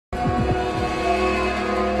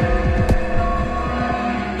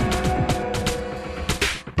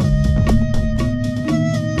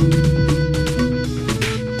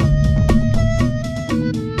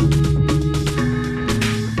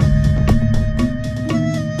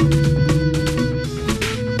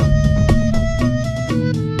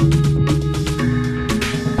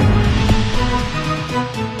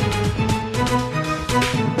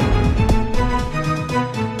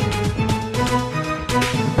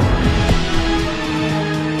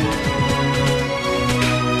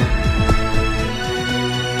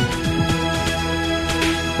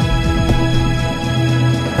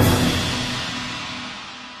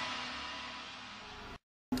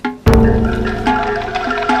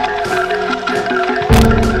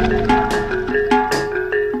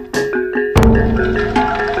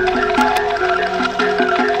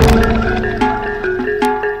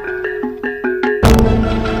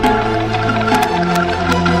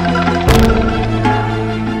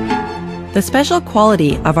The special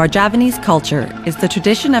quality of our Javanese culture is the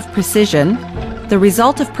tradition of precision, the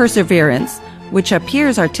result of perseverance, which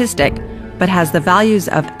appears artistic, but has the values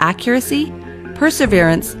of accuracy,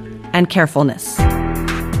 perseverance, and carefulness.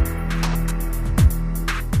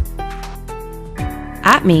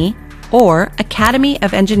 ATMI, or Academy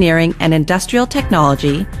of Engineering and Industrial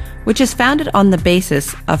Technology, which is founded on the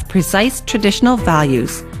basis of precise traditional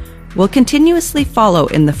values, will continuously follow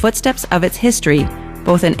in the footsteps of its history,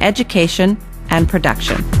 both in education and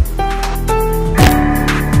production.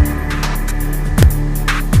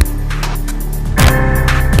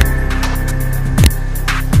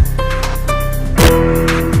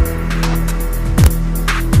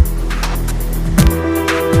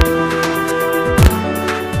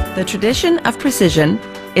 The tradition of precision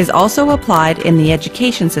is also applied in the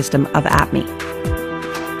education system of ATMI.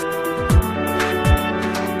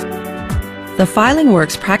 The filing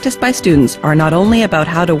works practiced by students are not only about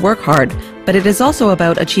how to work hard, but it is also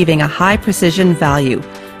about achieving a high precision value.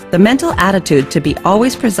 The mental attitude to be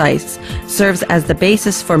always precise serves as the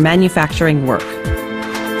basis for manufacturing work.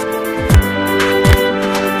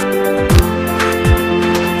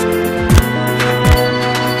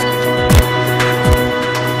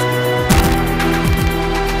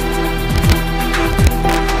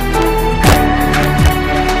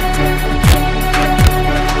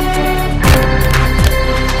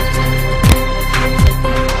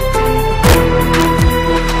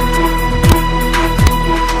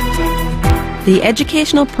 The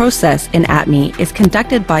educational process in ATMI is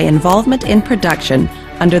conducted by involvement in production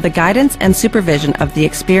under the guidance and supervision of the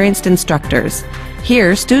experienced instructors.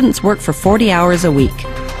 Here, students work for 40 hours a week.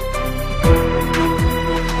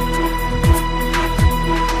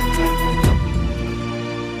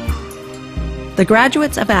 The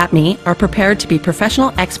graduates of ATMI are prepared to be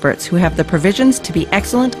professional experts who have the provisions to be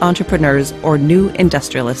excellent entrepreneurs or new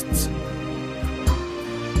industrialists.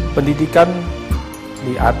 Pendidikan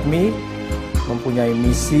di ATMI mempunyai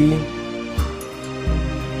misi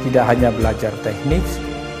tidak hanya belajar teknik,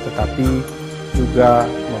 tetapi juga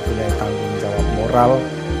mempunyai tanggung jawab moral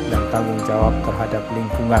dan tanggung jawab terhadap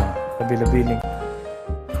lingkungan. Lebih-lebih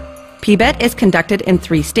PBET is conducted in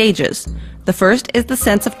 3 stages. The first is the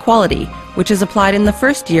sense of quality, which is applied in the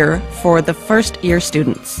first year for the first-year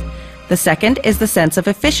students. The second is the sense of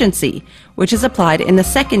efficiency, which is applied in the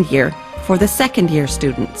second year for the second-year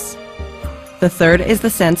students. The third is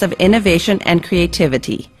the sense of innovation and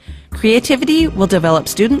creativity. Creativity will develop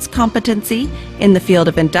students' competency in the field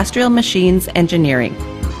of industrial machines engineering.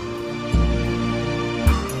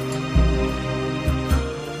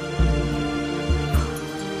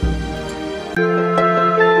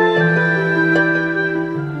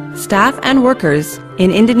 Staff and workers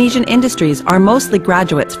in Indonesian industries are mostly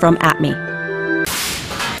graduates from ATMI.